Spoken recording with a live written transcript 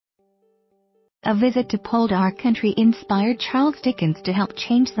A visit to Poldark country inspired Charles Dickens to help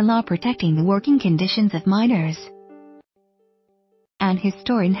change the law protecting the working conditions of miners. An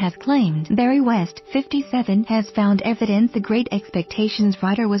historian has claimed Barry West, 57, has found evidence the Great Expectations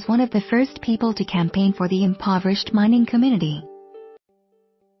writer was one of the first people to campaign for the impoverished mining community.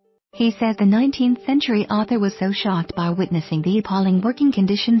 He says the 19th century author was so shocked by witnessing the appalling working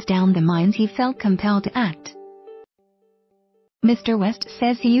conditions down the mines he felt compelled to act. Mr. West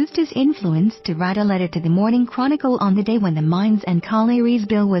says he used his influence to write a letter to the Morning Chronicle on the day when the Mines and Collieries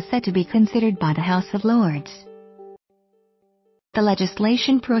Bill was set to be considered by the House of Lords. The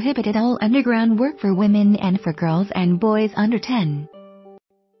legislation prohibited all underground work for women and for girls and boys under 10.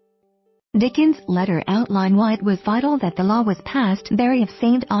 Dickens' letter outlined why it was vital that the law was passed. Barry of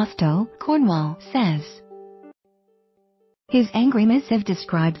St. Austo, Cornwall, says. His angry missive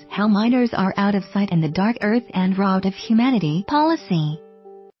describes how miners are out of sight in the dark earth and robbed of humanity, policy,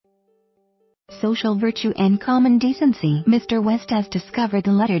 social virtue and common decency. Mr. West has discovered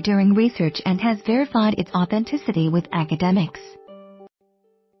the letter during research and has verified its authenticity with academics.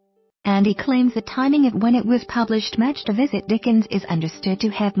 And he claims the timing of when it was published matched a visit Dickens is understood to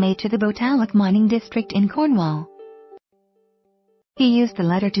have made to the Poldark mining district in Cornwall. He used the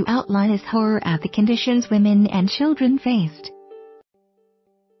letter to outline his horror at the conditions women and children faced.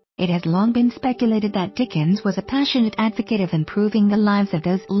 It has long been speculated that Dickens was a passionate advocate of improving the lives of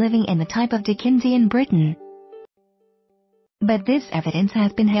those living in the type of Dickensian Britain. But this evidence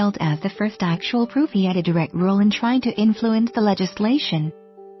has been hailed as the first actual proof he had a direct role in trying to influence the legislation.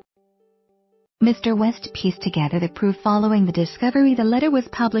 Mr. West pieced together the proof following the discovery. The letter was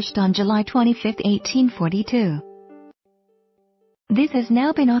published on July 25, 1842. This has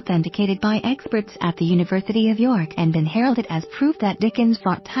now been authenticated by experts at the University of York and been heralded as proof that Dickens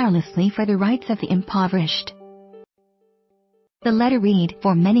fought tirelessly for the rights of the impoverished. The letter read,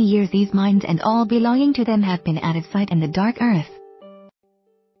 "For many years these mines and all belonging to them have been out of sight in the dark earth,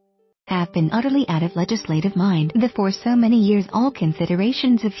 have been utterly out of legislative mind. For so many years all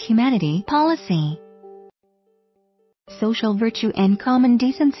considerations of humanity, policy, social virtue and common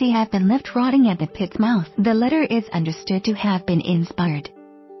decency have been left rotting at the pit's mouth." The letter is understood to have been inspired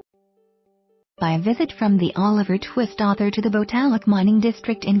by a visit from the Oliver Twist author to the Poldark mining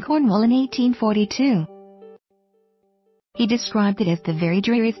district in Cornwall in 1842. He described it as the very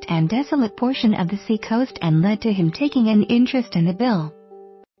dreariest and desolate portion of the sea coast and led to him taking an interest in the bill.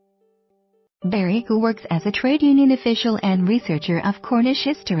 Barry, who works as a trade union official and researcher of Cornish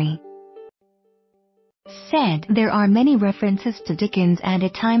history, said there are many references to Dickens and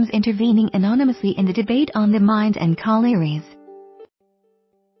at times intervening anonymously in the debate on the Mines and Collieries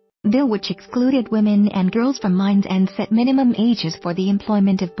Bill, which excluded women and girls from mines and set minimum ages for the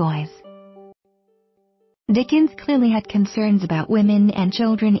employment of boys. Dickens clearly had concerns about women and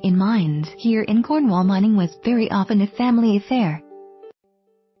children in mines. Here in Cornwall, mining was very often a family affair.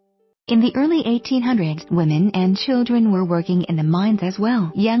 In the early 1800s, women and children were working in the mines as well.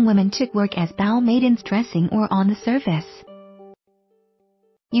 Young women took work as bow maidens dressing or on the surface.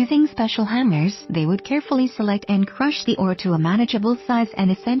 Using special hammers, they would carefully select and crush the ore to a manageable size, an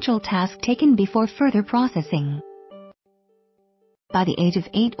essential task taken before further processing. By the age of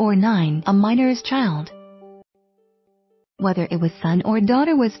 8 or 9, a miner's child, whether it was son or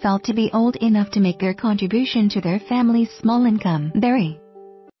daughter, was felt to be old enough to make their contribution to their family's small income. Barry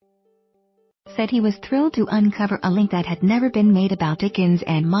said he was thrilled to uncover a link that had never been made about Dickens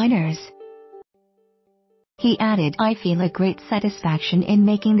and miners. He added, "I feel a great satisfaction in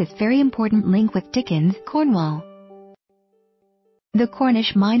making this very important link with Dickens, Cornwall, the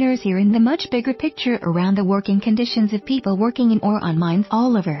Cornish miners here in the much bigger picture around the working conditions of people working in or on mines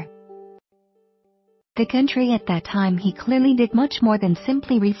all over the country." At that time he clearly did much more than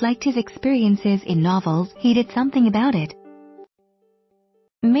simply reflect his experiences in novels. He did something about it.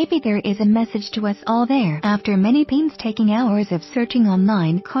 Maybe there is a message to us all there. After many painstaking hours of searching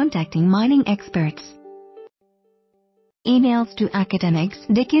online, contacting mining experts, emails to academics,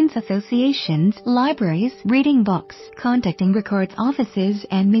 Dickens associations, libraries, reading books, contacting records offices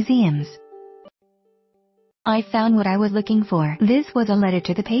and museums, I found what I was looking for. This was a letter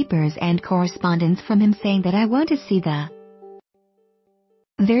to the papers and correspondence from him saying that I want to see the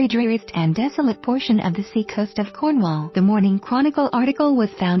very dreariest and desolate portion of the sea coast of Cornwall. The Morning Chronicle article was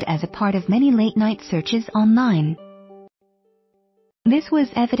found as a part of many late-night searches online. This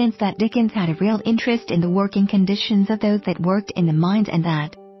was evidence that Dickens had a real interest in the working conditions of those that worked in the mines and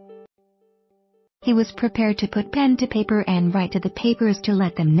that he was prepared to put pen to paper and write to the papers to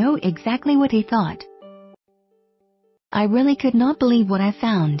let them know exactly what he thought. I really could not believe what I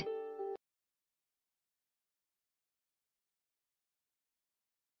found.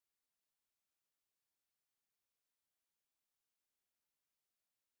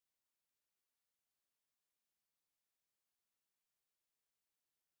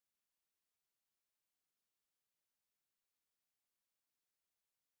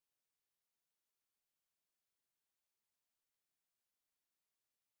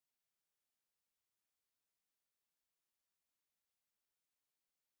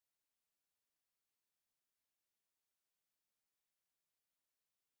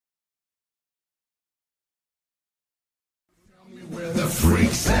 The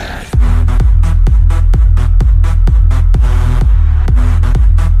freak's at.